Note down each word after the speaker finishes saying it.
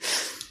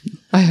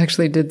I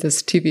actually did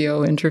this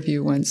TVO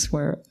interview once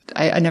where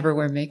I never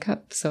wear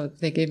makeup, so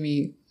they gave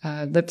me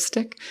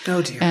lipstick.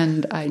 Oh dear.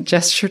 And I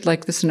gestured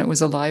like this, and it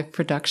was a live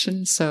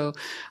production, so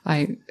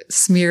I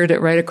smeared it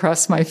right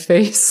across my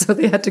face, so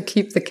they had to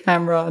keep the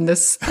camera on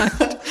this side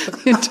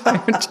the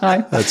entire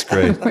time. That's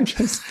great.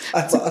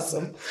 That's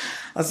awesome.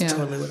 That's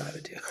totally what I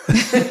would do.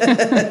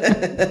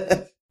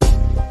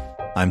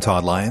 I'm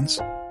Todd Lyons.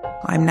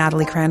 I'm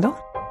Natalie Crandall.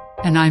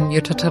 And I'm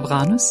Jutta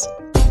Treviranus.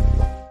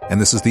 And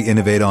this is the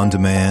Innovate On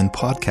Demand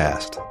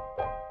podcast.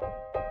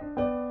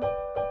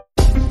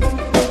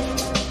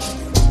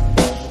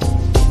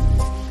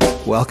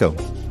 Welcome.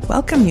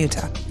 Welcome,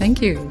 Jutta.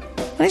 Thank you.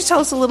 Why don't you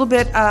tell us a little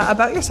bit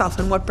about yourself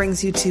and what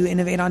brings you to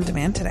Innovate On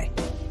Demand today?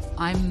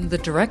 I'm the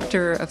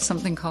director of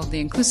something called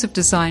the Inclusive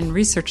Design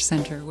Research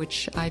Center,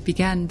 which I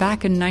began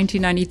back in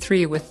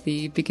 1993 with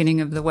the beginning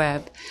of the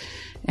web.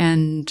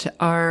 And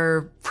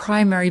our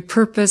primary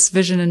purpose,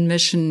 vision, and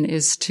mission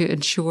is to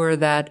ensure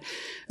that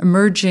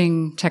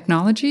emerging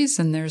technologies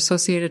and their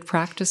associated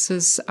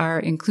practices are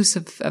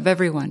inclusive of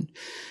everyone.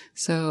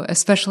 So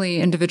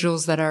especially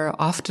individuals that are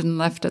often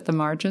left at the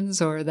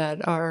margins or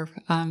that are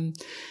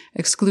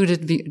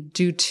excluded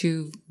due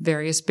to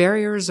various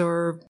barriers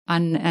or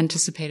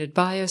unanticipated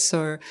bias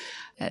or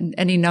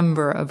any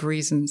number of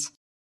reasons.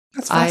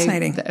 That's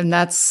fascinating. And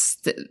that's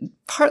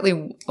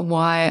partly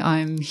why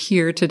I'm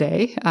here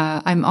today.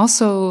 I'm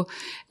also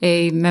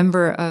a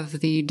member of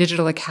the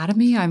Digital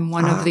Academy. I'm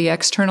one of the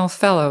external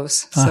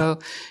fellows.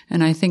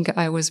 And I think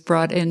I was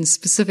brought in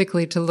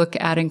specifically to look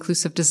at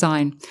inclusive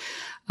design.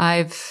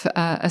 I've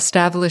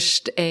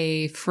established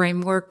a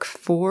framework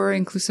for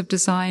inclusive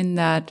design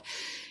that,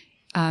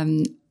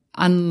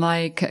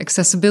 unlike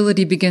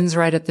accessibility begins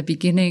right at the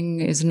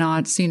beginning, is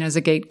not seen as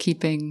a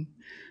gatekeeping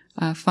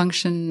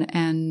function.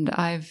 And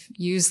I've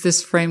used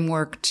this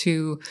framework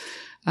to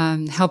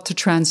help to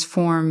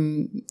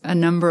transform a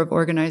number of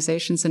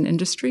organizations and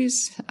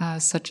industries,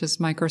 such as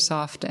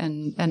Microsoft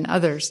and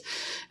others.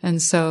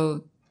 And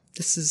so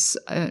this is,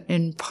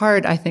 in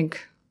part, I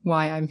think,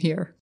 why I'm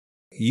here.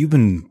 You've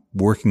been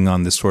working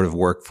on this sort of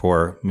work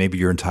for maybe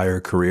your entire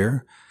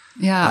career.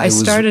 Yeah, I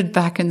started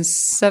back in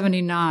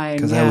 79.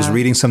 Because I was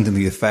reading something to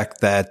the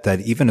effect that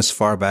even as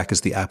far back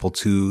as the Apple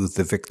II,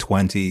 the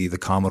VIC-20, the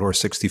Commodore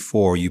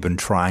 64, you've been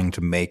trying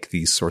to make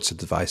these sorts of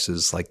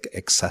devices like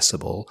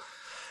accessible.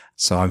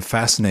 So I'm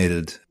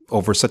fascinated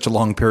over such a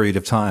long period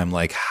of time,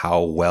 like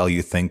how well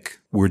you think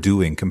we're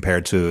doing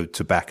compared to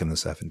back in the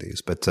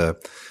 70s. But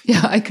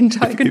yeah, I can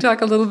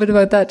talk a little bit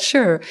about that,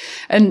 sure.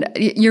 And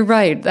you're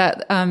right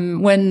that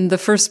when the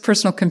first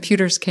personal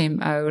computers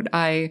came out,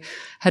 I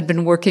had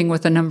been working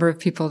with a number of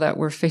people that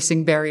were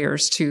facing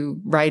barriers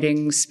to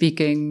writing,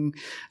 speaking,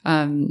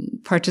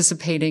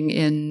 participating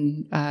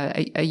in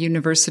a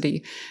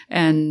university.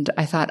 And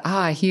I thought,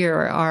 here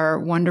are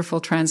wonderful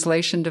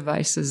translation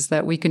devices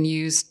that we can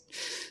use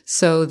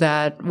so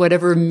that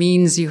whatever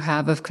means you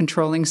have of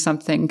controlling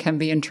something can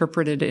be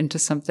interpreted into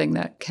something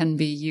that can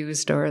be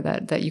used or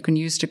that you can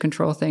use to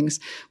control things.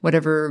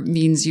 Whatever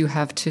means you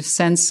have to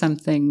sense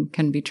something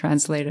can be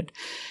translated.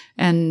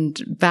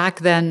 And back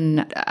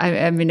then,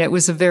 I mean, it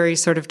was a very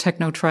sort of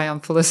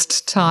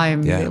techno-triumphalist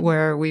time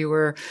where we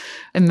were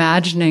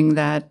imagining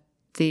that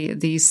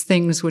these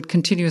things would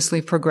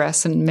continuously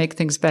progress and make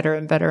things better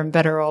and better and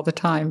better all the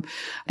time.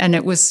 And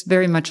it was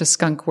very much a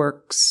skunk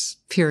works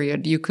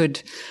period. You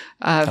could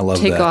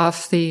take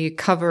off the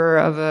cover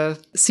of a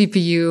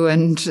CPU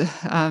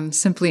and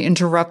simply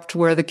interrupt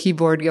where the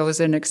keyboard goes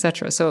in,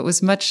 etc. So it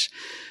was much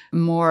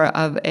more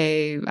of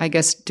a, I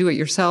guess,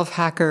 do-it-yourself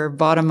hacker,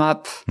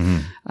 bottom-up,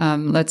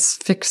 let's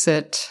fix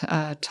it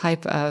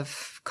type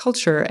of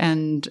culture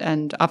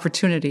and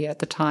opportunity at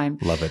the time.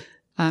 Love it.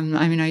 I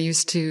mean, I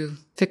used to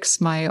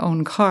fix my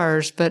own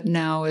cars, but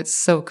now it's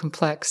so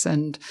complex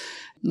and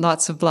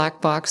lots of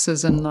black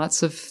boxes and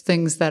lots of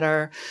things that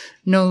are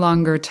no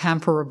longer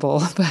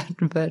tamperable,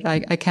 but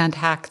I can't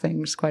hack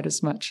things quite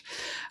as much.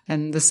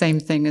 And the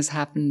same thing has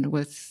happened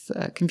with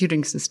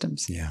computing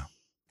systems. Yeah.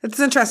 It's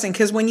interesting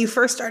because when you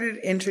first started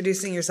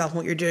introducing yourself and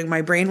what you're doing,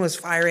 my brain was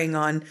firing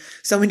on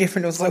so many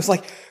different notes. I was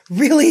like,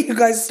 really? You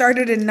guys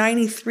started in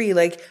 93,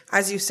 like,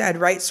 as you said,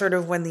 right sort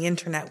of when the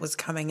internet was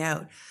coming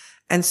out.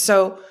 And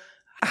so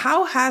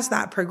how has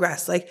that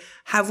progressed? Like,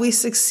 have we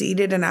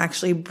succeeded in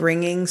actually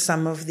bringing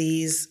some of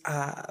these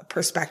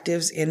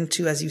perspectives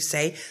into, as you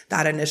say,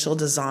 that initial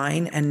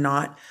design and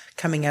not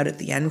coming out at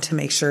the end to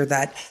make sure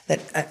that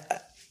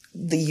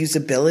the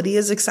usability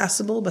is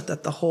accessible, but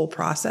that the whole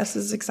process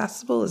is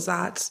accessible? Is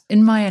that?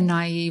 In my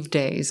naive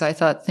days, I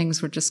thought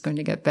things were just going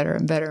to get better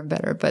and better and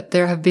better. But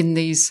there have been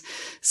these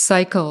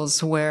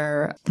cycles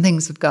where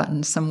things have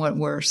gotten somewhat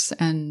worse.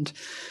 And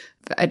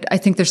I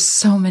think there's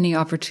so many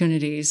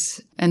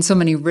opportunities and so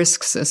many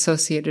risks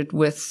associated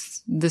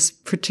with this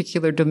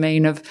particular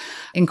domain of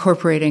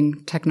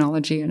incorporating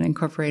technology and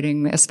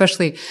incorporating,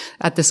 especially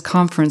at this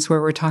conference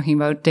where we're talking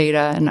about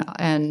data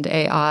and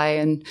AI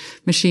and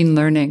machine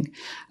learning.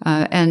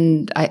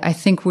 And I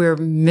think we're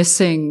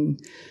missing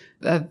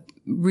a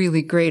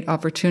really great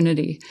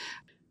opportunity.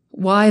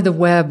 why the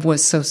web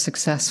was so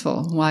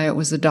successful, why it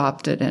was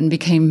adopted and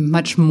became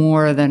much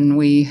more than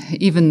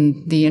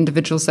even the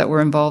individuals that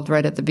were involved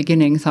right at the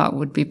beginning thought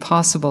would be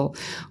possible,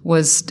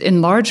 was in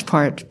large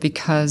part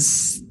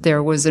because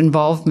there was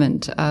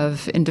involvement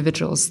of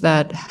individuals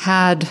that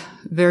had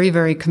very,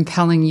 very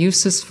compelling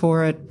uses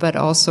for it, but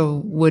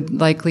also would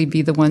likely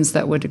be the ones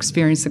that would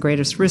experience the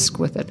greatest risk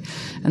with it.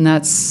 And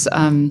that's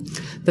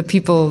the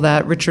people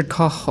that Richard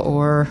Koch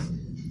or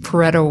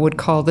Pareto would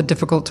call the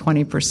difficult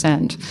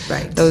 20%.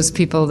 Right. Those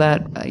people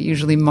that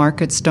usually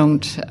markets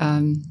don't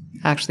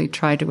actually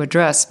try to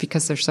address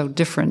because they're so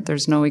different.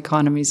 There's no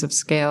economies of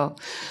scale.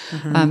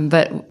 Mm-hmm.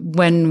 But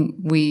when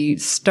we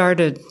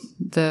started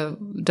the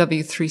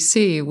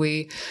W3C,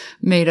 we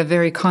made a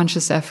very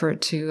conscious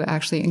effort to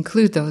actually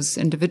include those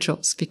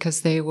individuals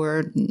because they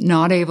were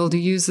not able to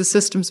use the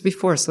systems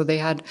before. So they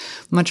had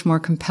much more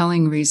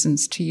compelling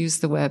reasons to use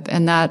the web.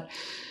 And that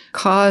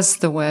caused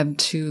the web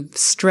to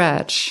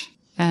stretch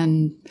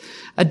and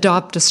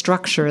adopt a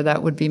structure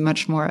that would be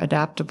much more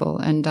adaptable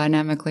and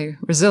dynamically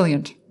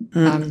resilient.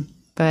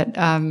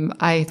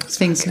 I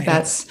think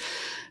that's,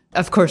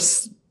 of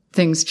course,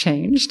 things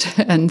changed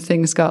and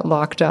things got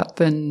locked up,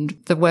 and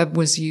the web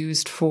was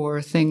used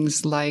for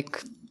things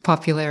like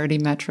popularity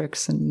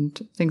metrics and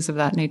things of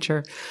that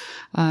nature.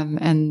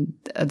 And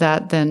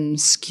that then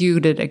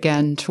skewed it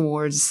again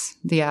towards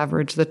the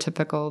average, the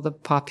typical, the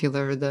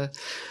popular,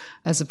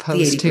 as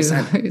opposed to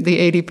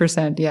the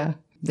 80%. Yeah.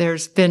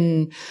 There's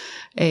been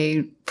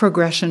a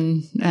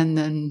progression and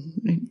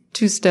then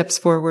 2 steps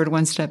forward,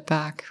 1 step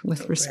back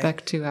with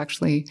respect to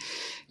actually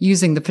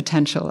using the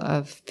potential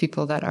of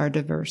people that are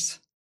diverse.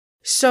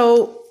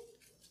 So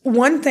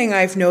one thing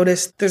I've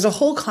noticed, there's a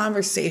whole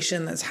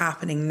conversation that's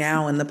happening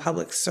now in the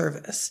public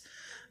service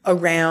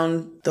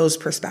around those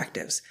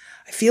perspectives.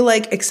 I feel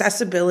like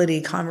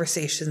accessibility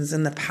conversations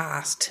in the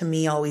past to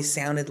me always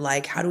sounded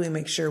like, how do we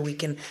make sure we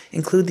can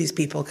include these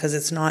people? Because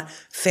it's not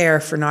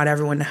fair for not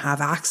everyone to have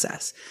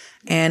access.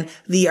 And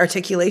the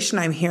articulation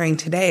I'm hearing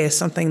today is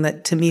something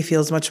that to me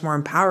feels much more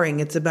empowering.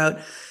 It's about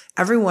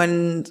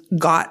everyone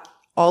got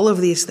all of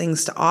these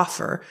things to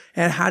offer,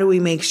 and how do we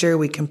make sure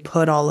we can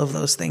put all of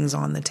those things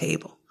on the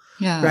table?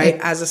 Yeah. Right.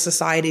 As a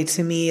society,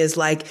 to me is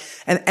like,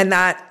 and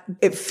that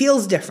it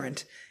feels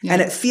different. Yeah.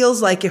 And it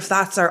feels like if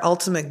that's our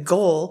ultimate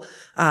goal,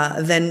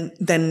 then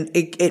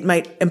it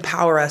might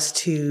empower us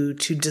to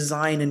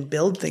design and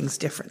build things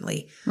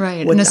differently.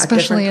 Right. And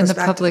especially in the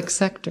public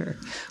sector,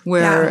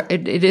 where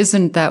it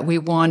isn't that we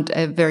want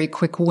a very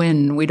quick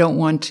win. We don't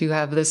want to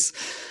have this,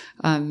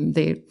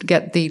 they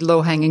get the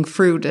low-hanging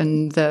fruit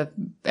and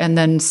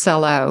then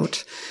sell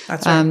out.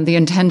 That's right. The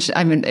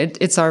intention,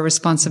 it's our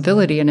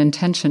responsibility and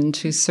intention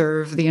to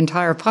serve the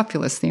entire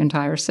populace, the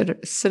entire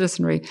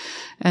citizenry.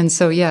 And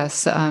so,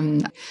 yes,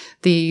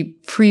 the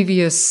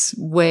previous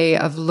way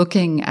of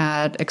looking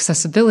at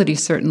accessibility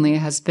certainly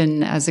has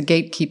been as a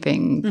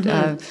gatekeeping,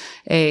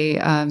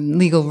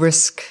 legal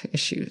risk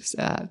issues,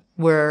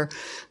 where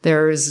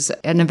there is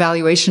an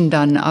evaluation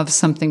done of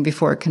something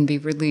before it can be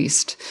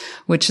released,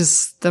 which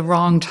is the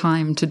wrong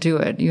time to do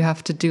it. You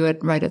have to do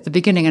it right at the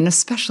beginning. And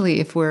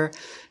especially if we're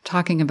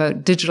talking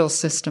about digital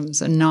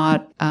systems and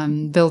not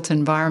built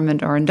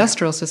environment or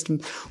industrial system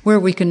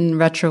where we can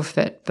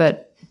retrofit.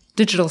 But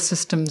digital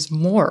systems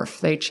morph,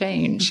 they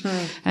change.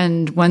 Mm-hmm.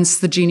 And once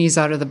the genie's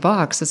out of the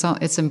box,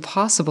 it's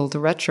impossible to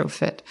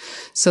retrofit.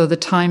 So the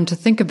time to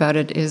think about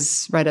it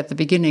is right at the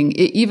beginning,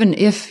 even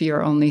if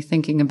you're only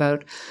thinking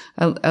about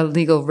a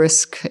legal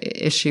risk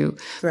issue.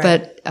 Right.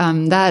 But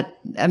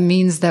that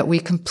means that we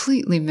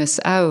completely miss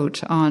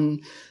out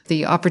on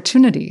the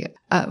opportunity.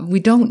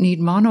 We don't need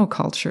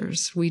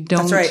monocultures. We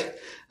don't. That's right.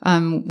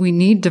 We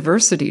need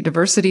diversity.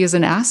 Diversity is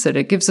an asset.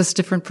 It gives us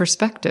different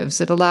perspectives.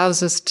 It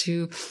allows us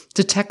to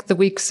detect the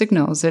weak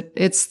signals.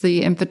 It's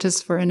the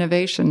impetus for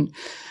innovation.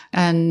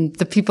 And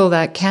the people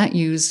that can't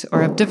use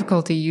or have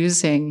difficulty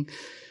using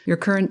your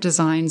current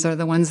designs are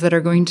the ones that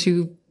are going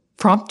to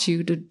prompt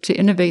you to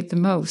innovate the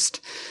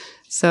most.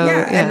 So,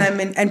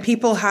 and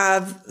people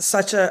have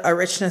such a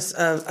richness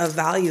of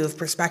value, of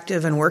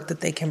perspective and work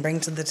that they can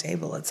bring to the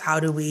table. It's how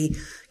do we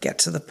get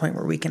to the point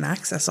where we can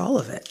access all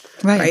of it,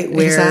 right?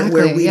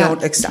 Where we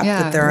don't accept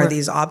that there are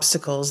these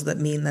obstacles that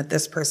mean that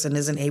this person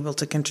isn't able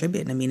to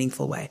contribute in a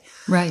meaningful way.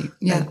 Right.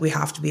 Yeah. Like we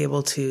have to be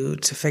able to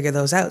figure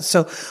those out.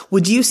 So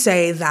would you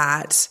say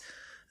that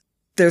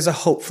there's a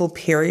hopeful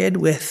period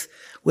with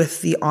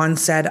the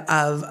onset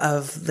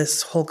of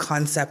this whole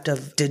concept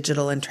of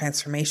digital and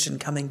transformation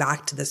coming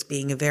back to this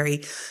being a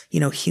very,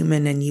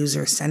 human and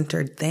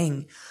user-centered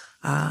thing?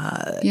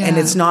 And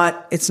it's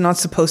not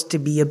supposed to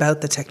be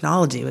about the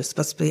technology. It's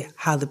supposed to be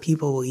how the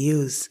people will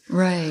use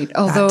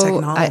that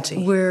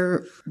technology.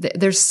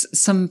 There's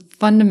some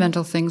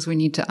fundamental things we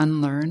need to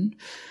unlearn.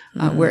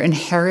 We're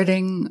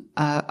inheriting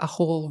a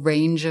whole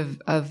range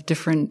of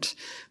different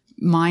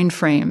mind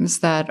frames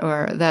that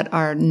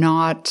are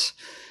not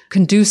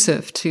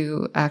conducive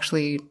to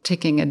actually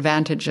taking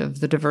advantage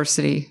of the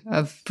diversity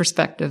of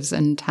perspectives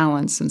and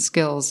talents and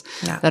skills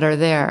that are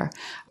there.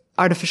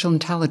 artificial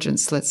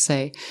intelligence, let's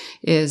say,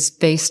 is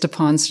based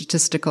upon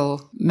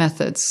statistical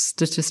methods,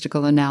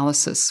 statistical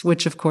analysis,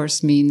 which of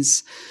course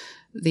means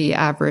the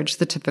average,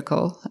 the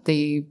typical,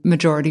 the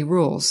majority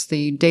rules.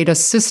 The data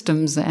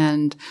systems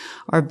and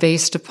are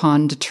based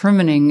upon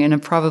determining in a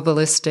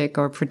probabilistic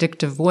or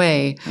predictive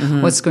way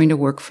what's going to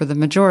work for the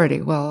majority.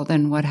 Well,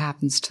 then what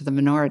happens to the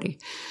minority?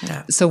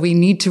 Yeah. So we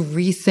need to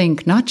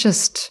rethink not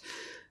just,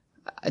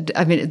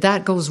 I mean,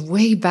 that goes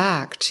way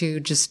back to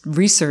just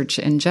research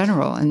in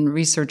general and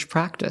research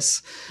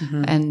practice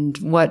and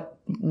what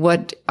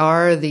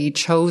are the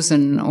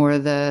chosen or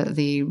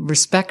the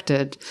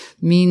respected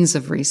means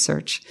of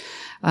research.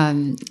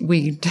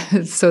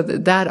 So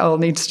that all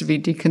needs to be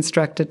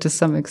deconstructed to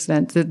some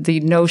extent. The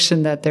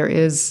notion that there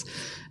is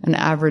an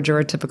average or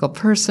a typical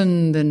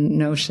person, the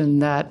notion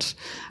that,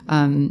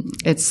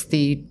 it's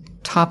the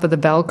top of the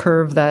bell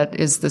curve that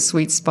is the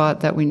sweet spot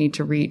that we need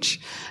to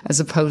reach, as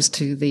opposed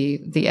to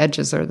the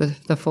edges or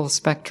the full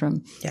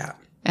spectrum. Yeah.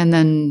 And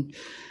then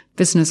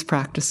business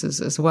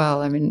practices as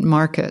well. I mean,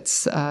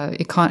 markets,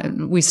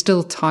 we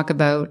still talk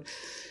about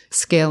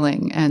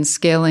scaling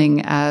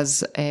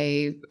as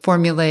a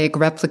formulaic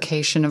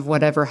replication of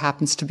whatever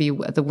happens to be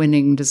the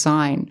winning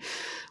design.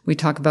 We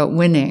talk about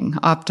winning,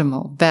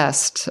 optimal,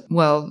 best.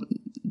 Well,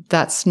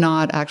 that's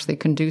not actually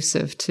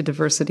conducive to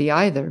diversity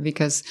either,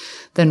 because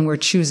then we're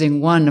choosing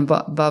one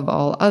above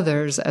all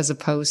others, as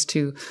opposed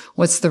to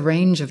what's the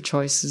range of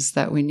choices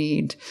that we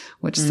need?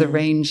 What's the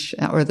range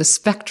or the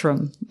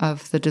spectrum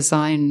of the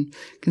design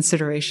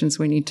considerations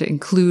we need to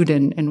include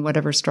in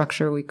whatever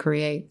structure we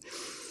create?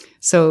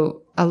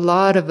 So a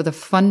lot of the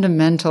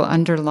fundamental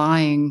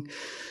underlying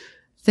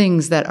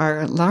things that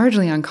are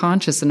largely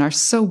unconscious and are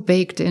so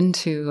baked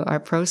into our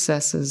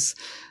processes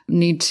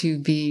need to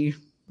be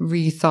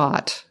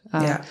rethought.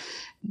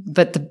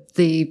 But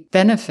the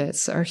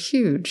benefits are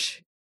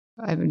huge.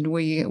 I mean,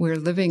 we're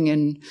living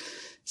in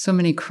so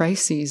many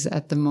crises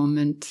at the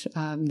moment.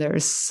 There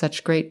is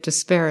such great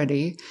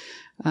disparity.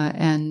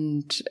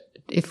 And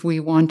if we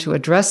want to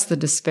address the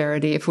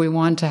disparity, if we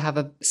want to have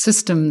a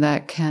system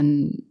that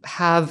can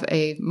have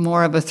a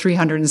more of a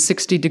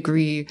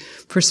 360-degree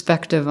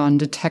perspective on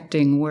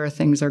detecting where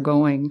things are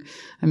going,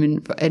 I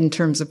mean, in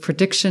terms of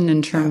prediction,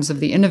 in terms of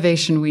the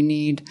innovation we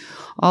need,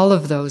 all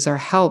of those are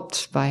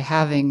helped by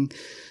having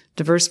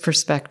diverse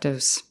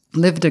perspectives,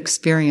 lived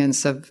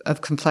experience of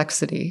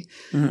complexity.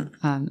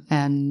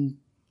 And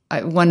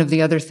one of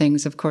the other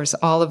things, of course,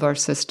 all of our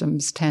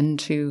systems tend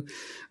to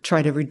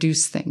try to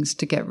reduce things,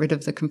 to get rid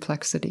of the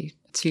complexity,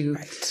 to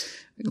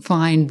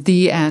find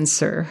the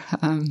answer.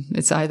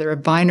 It's either a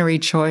binary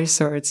choice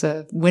or it's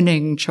a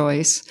winning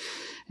choice.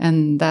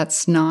 And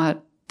that's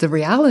not the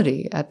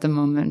reality at the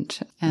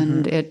moment.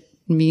 And it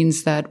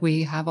means that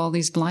we have all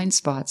these blind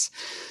spots.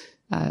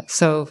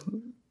 So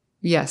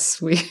yes,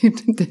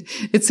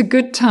 it's a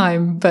good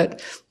time,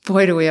 but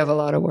boy, do we have a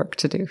lot of work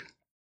to do.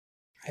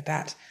 I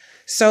bet.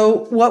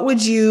 So what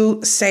would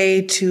you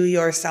say to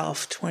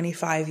yourself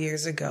 25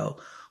 years ago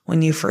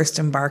when you first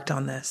embarked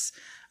on this?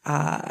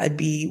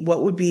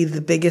 What would be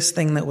the biggest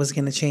thing that was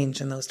going to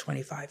change in those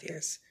 25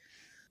 years?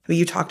 I mean,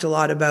 you talked a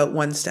lot about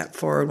one step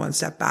forward, one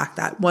step back.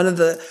 That one of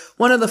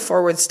the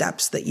forward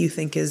steps that you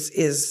think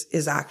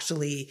is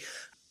actually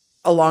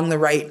along the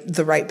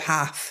right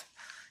path,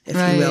 if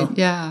you will.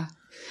 Yeah.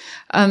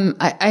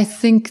 I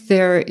think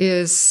there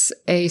is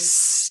a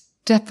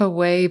step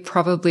away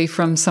probably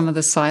from some of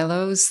the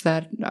silos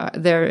that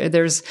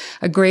there's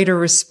a greater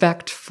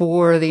respect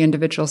for the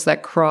individuals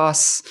that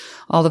cross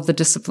all of the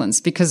disciplines,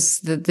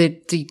 because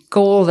the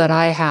goal that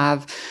I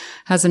have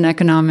has an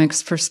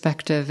economics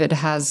perspective. It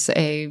has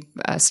a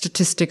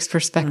statistics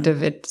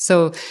perspective. It's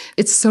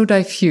so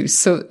diffuse.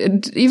 So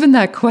even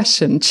that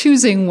question,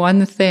 choosing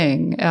one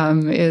thing,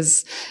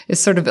 is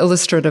sort of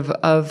illustrative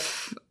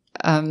of,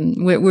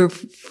 we're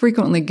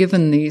frequently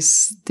given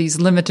these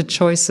limited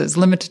choices,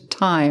 limited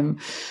time,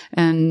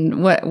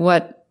 and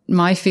what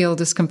my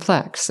field is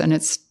complex and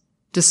it's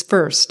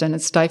dispersed and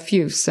it's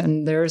diffuse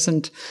and there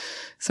isn't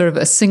sort of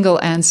a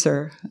single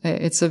answer.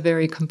 It's a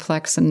very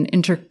complex and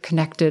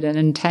interconnected and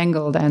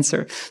entangled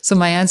answer. So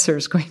my answer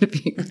is going to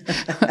be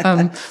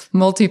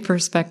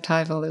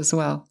multi-perspectival as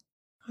well.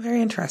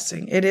 Very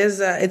interesting. It is.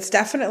 It's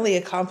definitely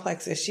a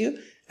complex issue.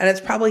 And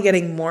it's probably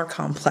getting more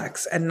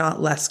complex and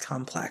not less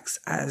complex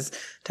as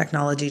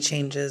technology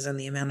changes and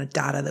the amount of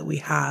data that we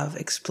have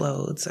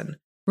explodes.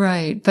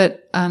 Right.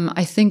 But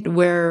I think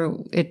where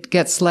it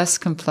gets less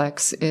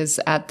complex is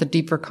at the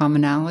deeper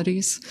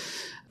commonalities,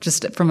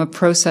 just from a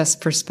process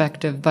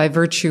perspective, by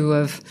virtue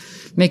of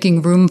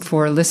making room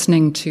for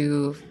listening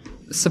to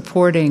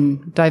supporting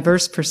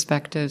diverse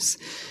perspectives.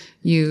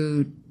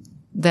 You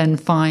then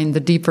find the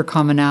deeper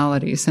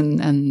commonalities,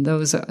 and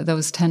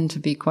those tend to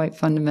be quite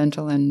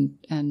fundamental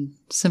and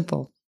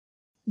simple.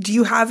 Do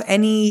you have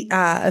any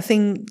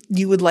thing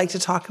you would like to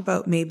talk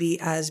about, maybe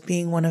as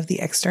being one of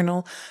the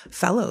external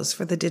fellows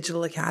for the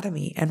Digital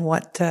Academy, and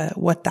what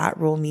that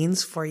role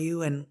means for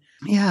you? And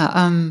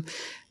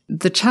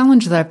the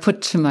challenge that I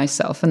put to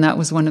myself, and that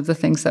was one of the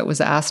things that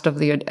was asked of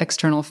the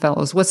external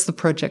fellows, what's the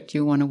project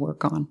you want to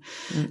work on?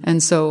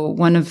 And so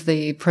one of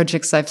the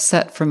projects I've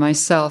set for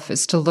myself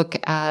is to look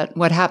at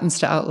what happens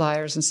to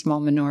outliers and small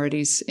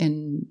minorities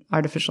in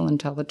artificial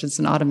intelligence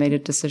and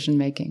automated decision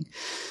making.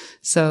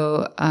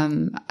 So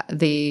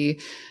the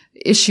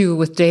issue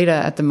with data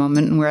at the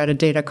moment, and we're at a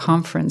data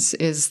conference,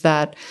 is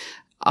that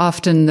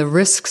often the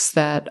risks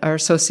that are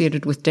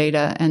associated with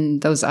data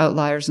and those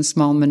outliers and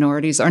small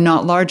minorities are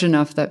not large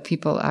enough that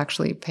people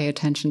actually pay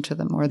attention to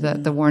them, or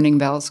the warning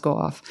bells go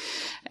off.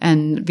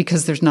 And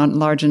because there's not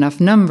large enough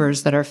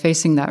numbers that are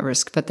facing that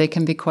risk, but they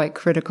can be quite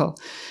critical.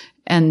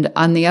 And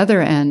on the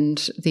other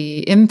end,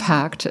 the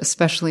impact,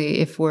 especially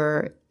if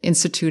we're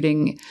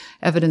instituting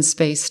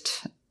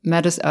evidence-based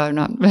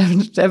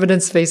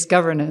evidence-based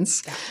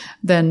governance,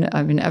 then,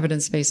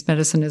 evidence-based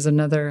medicine is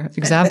another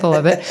example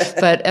of it.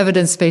 But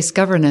evidence-based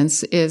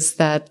governance is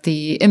that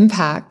the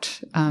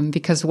impact,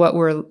 because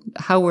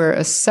how we're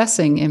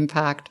assessing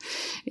impact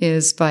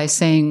is by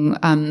saying,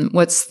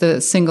 what's the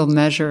single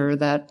measure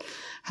that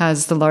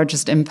has the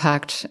largest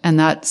impact, and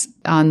that's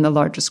on the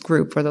largest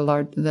group or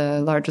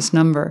the largest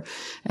number.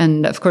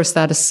 And of course,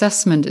 that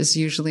assessment is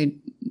usually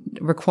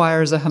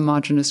requires a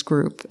homogeneous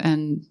group,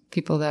 and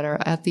people that are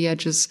at the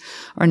edges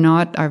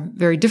are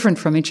very different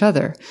from each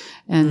other.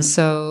 And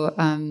so,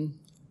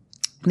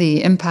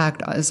 the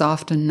impact is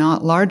often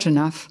not large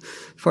enough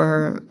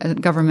for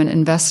government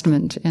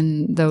investment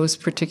in those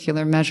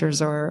particular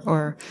measures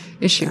or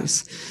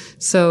issues.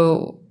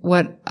 So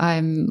what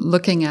I'm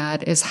looking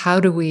at is how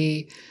do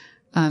we,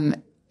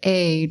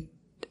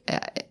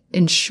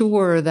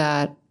 ensure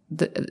that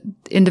the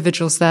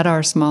individuals that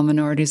are small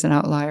minorities and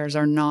outliers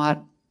are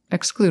not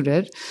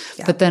excluded,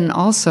 but then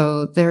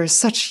also there is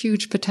such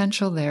huge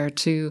potential there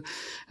to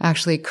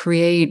actually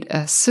create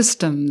a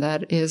system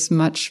that is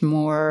much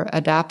more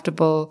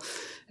adaptable,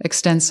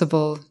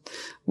 extensible.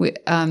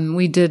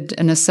 We did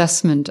an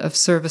assessment of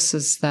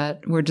services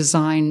that were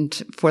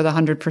designed for the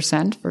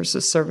 100%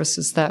 versus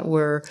services that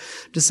were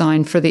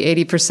designed for the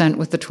 80%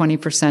 with the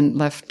 20%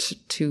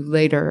 left to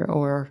later,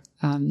 or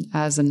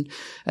as an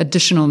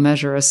additional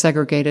measure, a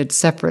segregated,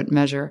 separate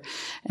measure.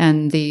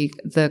 And the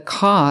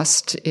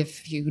cost,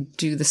 if you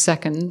do the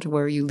second,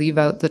 where you leave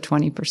out the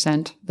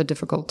 20%, the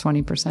difficult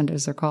 20%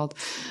 as they're called,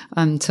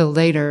 till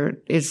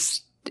later,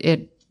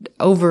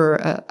 over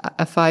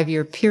a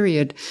 5-year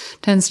period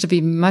tends to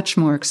be much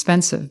more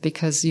expensive,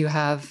 because you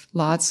have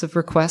lots of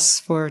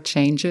requests for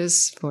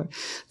changes, for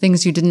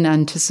things you didn't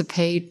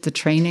anticipate, the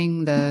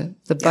training, the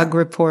bug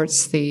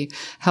reports, the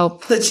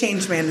help. The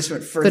change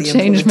management for the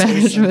change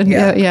management.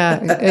 Yeah.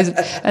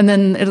 And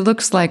then it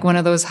looks like one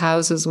of those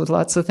houses with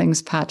lots of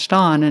things patched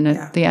on,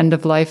 and the end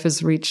of life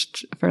is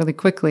reached fairly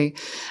quickly.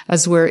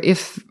 As where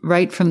if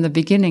right from the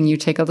beginning you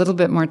take a little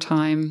bit more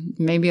time,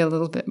 maybe a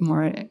little bit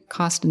more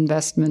cost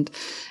investment,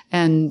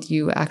 and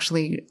you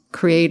actually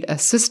create a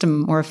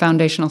system or a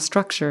foundational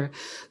structure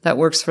that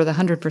works for the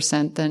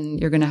 100%, then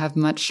you're going to have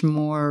much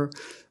more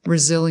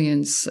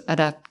resilience,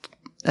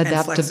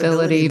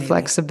 adaptability,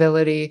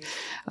 flexibility.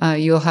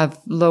 You'll have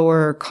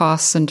lower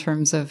costs in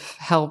terms of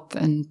help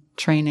and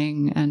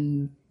training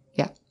and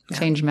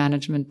change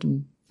management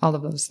and all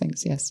of those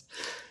things. Yes.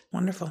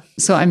 Wonderful.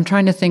 So I'm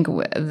trying to think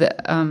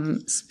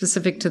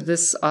specific to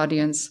this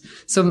audience.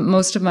 So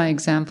most of my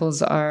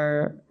examples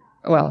are,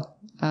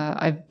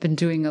 I've been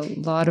doing a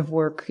lot of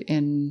work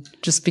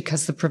just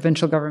because the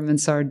provincial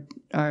governments are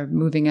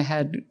moving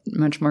ahead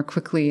much more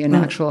quickly in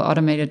actual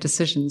automated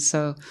decisions.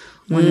 So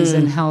one is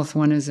in health,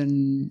 one is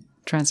in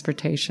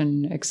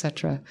transportation,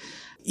 etc.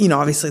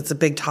 Obviously it's a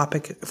big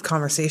topic of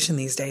conversation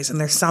these days,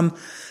 and there's some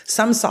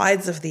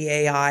sides of the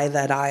AI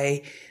that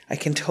I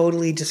can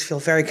totally just feel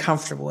very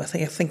comfortable with.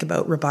 I think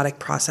about robotic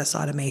process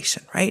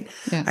automation, right?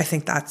 Yeah. I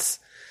think that's,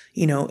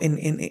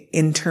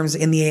 in terms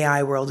in the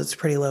AI world, it's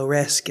pretty low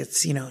risk.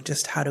 It's,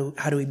 just how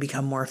do we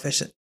become more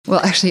efficient? Well,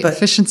 actually,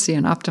 efficiency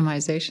and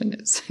optimization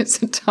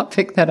is a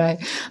topic that I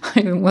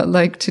would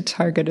like to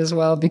target as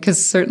well,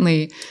 because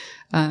certainly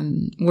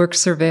work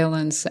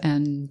surveillance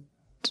and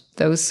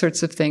those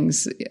sorts of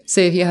things.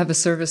 Say if you have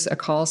a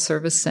call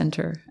service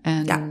center,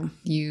 and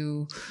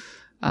you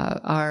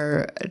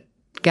are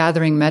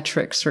gathering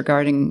metrics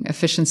regarding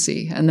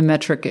efficiency, and the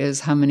metric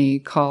is how many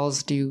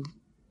calls do you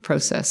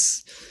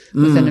process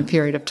within a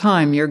period of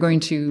time, you're going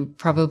to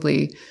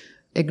probably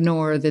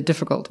ignore the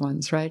difficult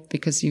ones, right?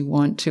 Because you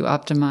want to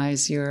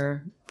optimize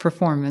your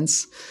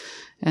performance.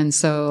 And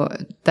so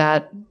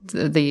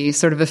the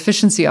sort of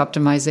efficiency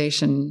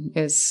optimization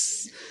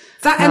is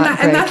and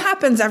that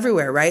happens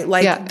everywhere, right?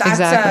 Like that's,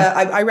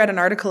 exactly. I read an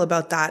article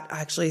about that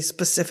actually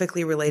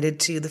specifically related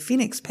to the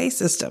Phoenix pay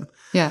system.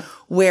 Yeah.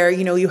 Where,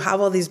 you have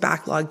all these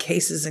backlog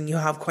cases, and you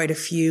have quite a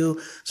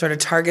few sort of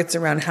targets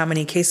around how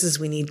many cases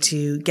we need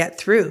to get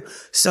through.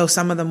 So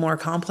some of the more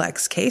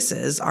complex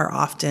cases are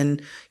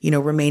often,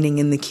 remaining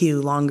in the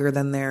queue longer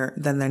than their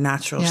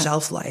natural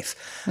shelf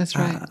life. That's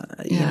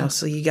right.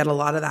 So you get a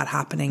lot of that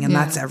happening, and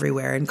that's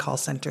everywhere, in call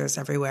centers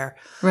everywhere.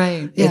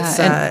 Right.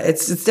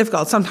 It's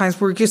difficult.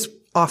 Sometimes we're just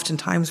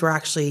oftentimes we're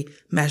actually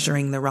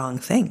measuring the wrong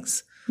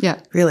things.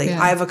 Yeah. Really.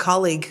 Yeah. I have a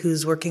colleague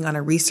who's working on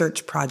a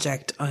research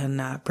project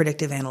on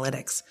predictive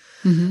analytics,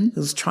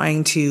 who's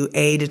trying to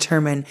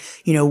determine,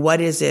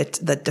 what is it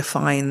that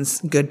defines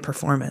good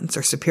performance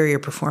or superior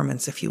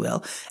performance, if you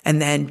will.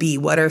 And then B,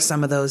 what are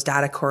some of those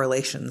data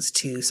correlations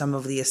to some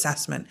of the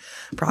assessment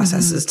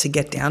processes to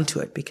get down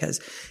to it?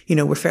 Because,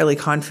 we're fairly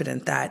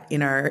confident that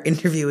in our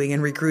interviewing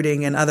and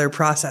recruiting and other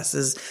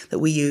processes that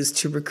we use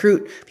to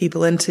recruit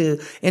people into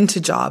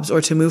jobs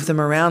or to move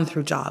them around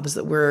through jobs,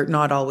 that we're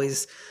not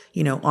always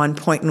on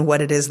point in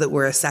what it is that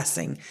we're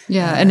assessing.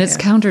 Yeah. And it's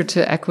counter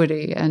to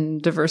equity and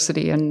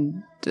diversity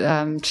and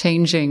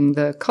changing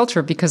the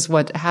culture, because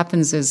what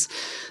happens is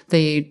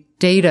the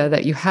data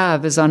that you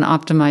have is on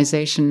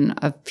optimization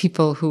of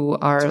people who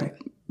are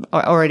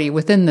already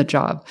within the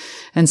job.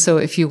 And so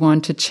if you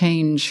want to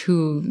change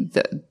who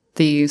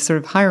the sort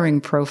of hiring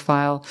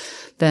profile,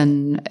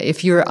 then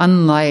if you're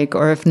unlike,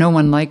 or if no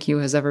one like you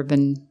has ever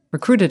been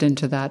recruited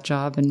into that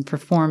job and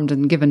performed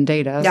and given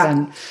data,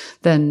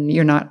 then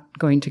you're not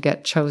going to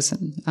get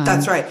chosen.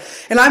 That's right.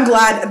 And I'm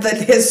glad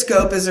that his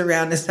scope is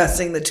around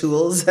assessing the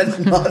tools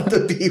and not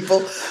the people.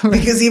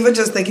 Because even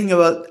just thinking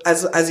about,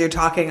 as you're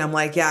talking, I'm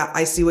like, yeah,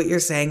 I see what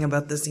you're saying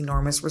about this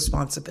enormous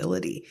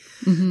responsibility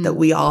that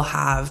we all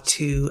have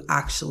to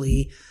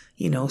actually,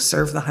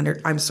 serve the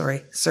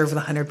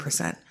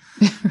 100%.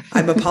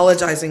 I'm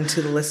apologizing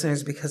to the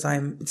listeners because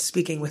I'm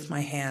speaking with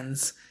my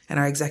hands and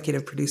our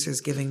executive producer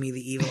is giving me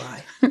the evil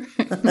eye.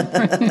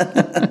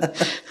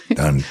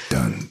 Dun,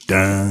 dun,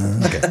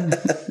 dun. Okay.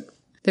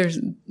 There's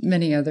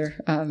many other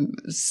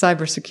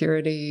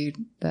cybersecurity.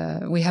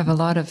 We have a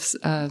lot of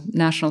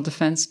national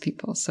defense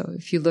people. So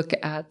if you look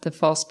at the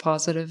false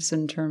positives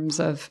in terms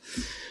of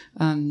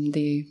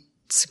the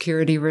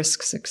security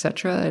risks,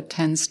 etc., it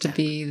tends to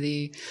be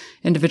the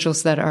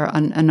individuals that are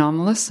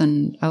anomalous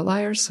and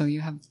outliers. So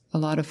you have a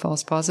lot of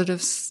false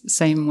positives.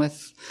 Same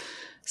with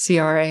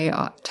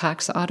CRA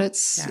tax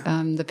audits,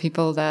 the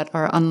people that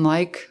are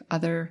unlike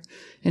other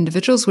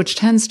individuals, which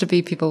tends to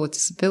be people with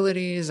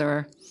disabilities,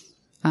 or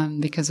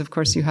because, of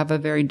course, you have a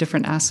very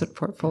different asset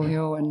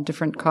portfolio and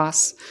different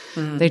costs.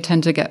 They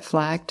tend to get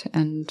flagged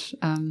and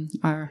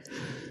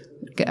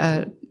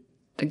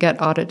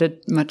get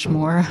audited much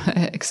more,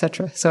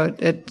 etc. So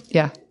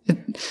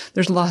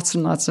there's lots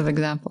and lots of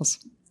examples.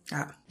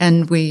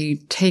 And we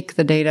take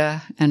the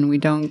data and we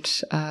don't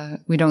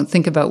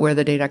think about where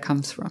the data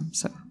comes from.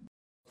 So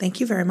thank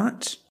you very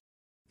much.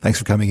 Thanks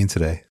for coming in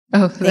today.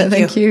 Oh,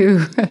 thank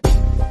you.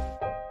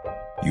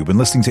 You've been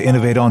listening to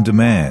Innovate on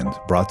Demand,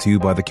 brought to you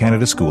by the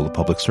Canada School of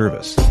Public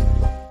Service.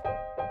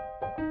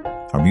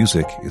 Our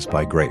music is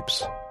by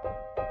Grapes.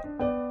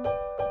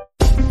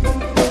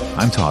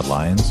 I'm Todd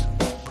Lyons,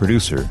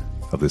 producer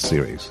of this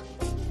series.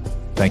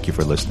 Thank you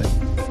for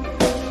listening.